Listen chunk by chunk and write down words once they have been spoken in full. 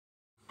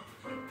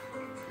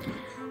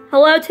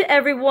Hello to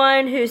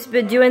everyone who's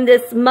been doing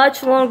this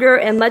much longer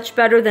and much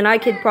better than I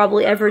could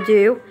probably ever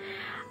do.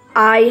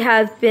 I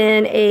have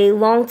been a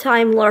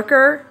long-time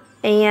lurker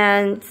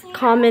and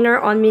commenter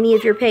on many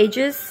of your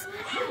pages.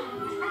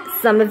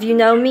 Some of you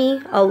know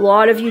me, a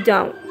lot of you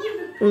don't.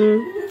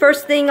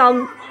 First thing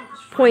I'll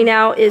point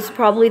out is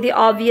probably the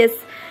obvious.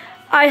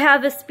 I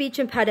have a speech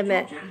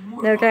impediment,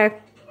 okay?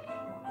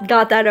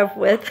 Got that over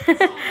with.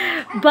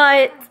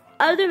 But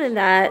other than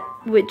that,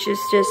 which is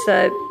just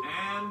a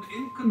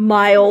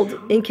mild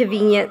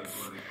inconvenience,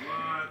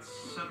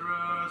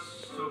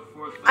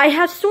 I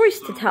have stories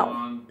to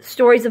tell.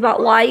 Stories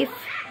about life,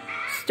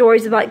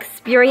 stories about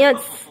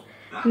experience.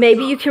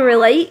 Maybe you can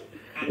relate,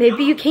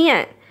 maybe you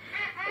can't.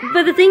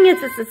 But the thing is,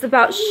 it's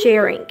about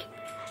sharing.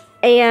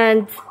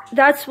 And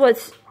that's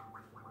what's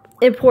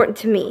important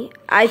to me.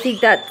 I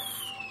think that's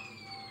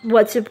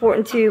what's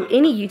important to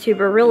any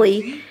YouTuber,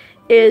 really,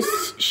 is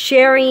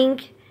sharing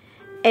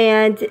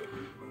and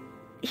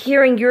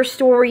hearing your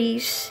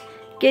stories,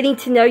 getting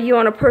to know you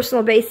on a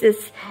personal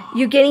basis,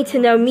 you getting to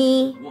know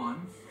me,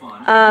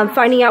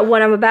 finding out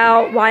what I'm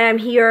about, why I'm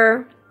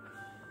here,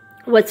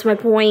 what's my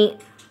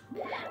point.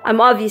 I'm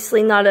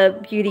obviously not a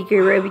beauty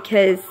guru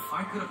because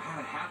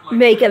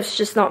makeup's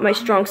just not my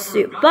strong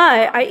suit,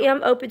 but I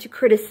am open to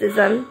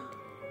criticism.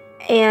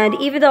 And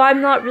even though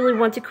I'm not really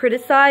one to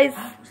criticize,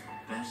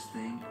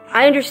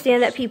 I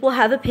understand that people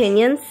have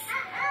opinions,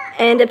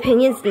 and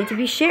opinions need to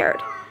be shared.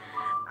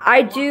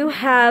 I do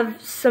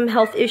have some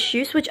health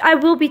issues, which I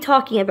will be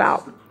talking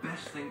about.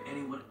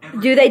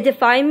 Do they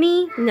define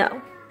me?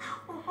 No.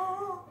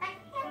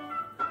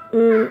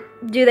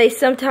 Do they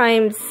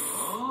sometimes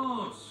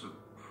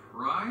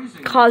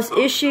cause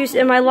issues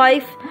in my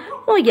life?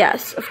 Well,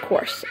 yes, of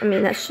course. I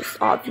mean, that's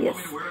just obvious.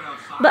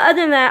 But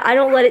other than that, I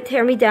don't let it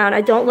tear me down.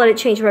 I don't let it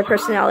change my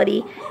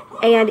personality.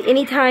 And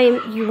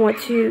anytime you want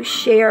to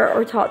share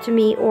or talk to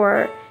me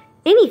or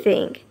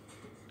anything,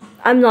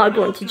 I'm not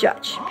going to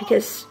judge,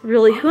 because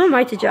really, who am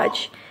I to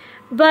judge?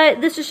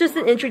 But this is just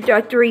an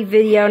introductory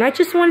video, and I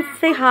just wanted to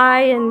say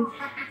hi, and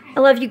I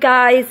love you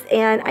guys,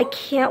 and I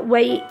can't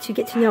wait to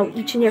get to know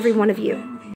each and every one of you.